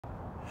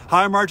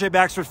Hi, I'm RJ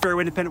Baxter,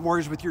 Fairway Independent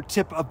Mortgage with your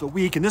tip of the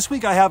week. And this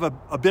week I have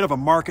a bit of a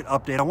market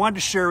update. I wanted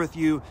to share with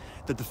you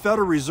that the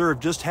Federal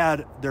Reserve just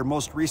had their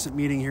most recent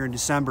meeting here in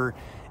December,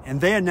 and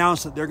they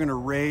announced that they're going to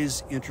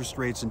raise interest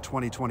rates in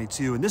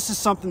 2022. And this is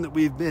something that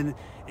we've been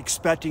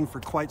expecting for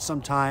quite some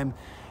time.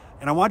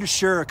 And I wanted to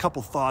share a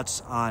couple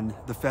thoughts on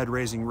the Fed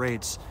raising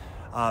rates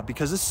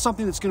because this is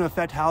something that's going to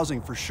affect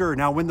housing for sure.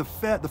 Now, when the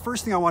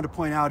first thing I want to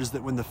point out is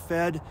that when the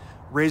Fed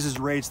raises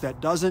rates, that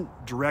doesn't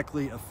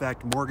directly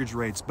affect mortgage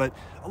rates, but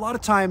a lot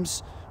of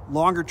times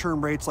longer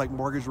term rates like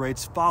mortgage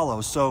rates follow.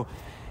 So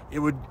it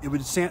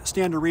would stand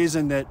to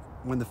reason that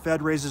when the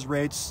Fed raises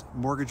rates,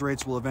 mortgage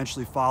rates will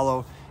eventually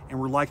follow, and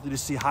we're likely to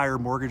see higher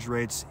mortgage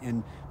rates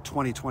in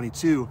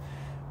 2022.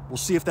 We'll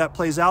see if that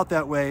plays out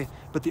that way.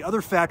 But the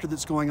other factor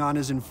that's going on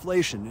is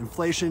inflation.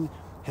 Inflation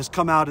has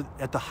come out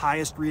at the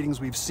highest readings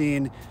we've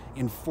seen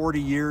in 40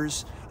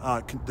 years.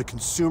 The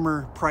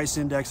consumer price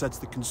index, that's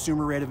the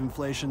consumer rate of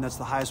inflation, that's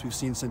the highest we've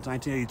seen since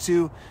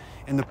 1982.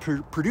 And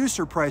the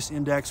producer price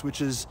index,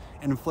 which is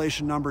an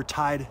inflation number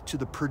tied to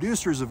the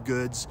producers of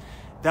goods,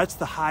 that's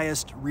the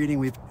highest reading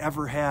we've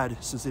ever had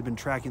since they've been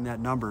tracking that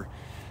number.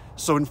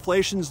 So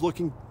inflation's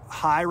looking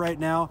high right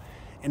now,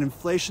 and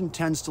inflation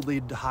tends to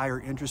lead to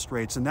higher interest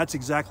rates. And that's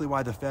exactly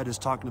why the Fed is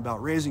talking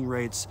about raising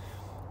rates,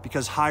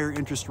 because higher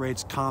interest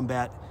rates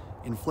combat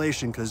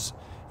inflation. Because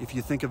if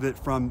you think of it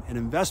from an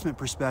investment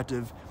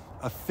perspective,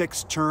 a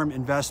fixed term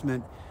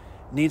investment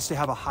needs to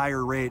have a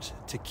higher rate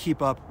to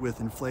keep up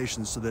with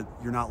inflation so that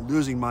you're not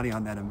losing money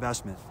on that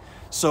investment.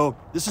 So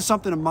this is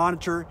something to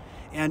monitor.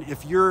 And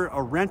if you're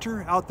a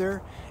renter out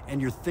there and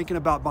you're thinking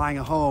about buying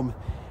a home,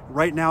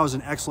 right now is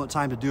an excellent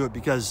time to do it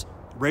because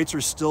rates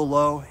are still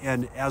low.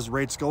 And as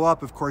rates go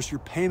up, of course, your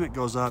payment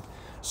goes up.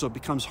 So it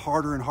becomes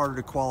harder and harder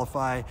to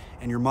qualify,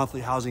 and your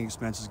monthly housing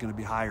expense is going to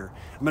be higher.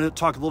 I'm going to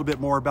talk a little bit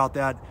more about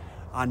that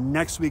on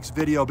next week's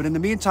video. But in the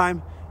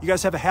meantime, you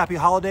guys have a happy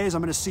holidays.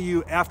 I'm going to see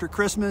you after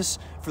Christmas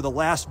for the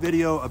last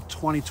video of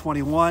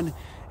 2021.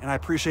 And I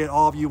appreciate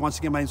all of you. Once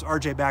again, my name is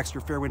RJ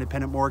Baxter, Fairway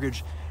Independent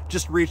Mortgage.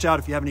 Just reach out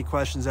if you have any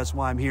questions. That's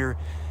why I'm here.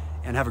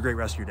 And have a great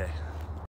rest of your day.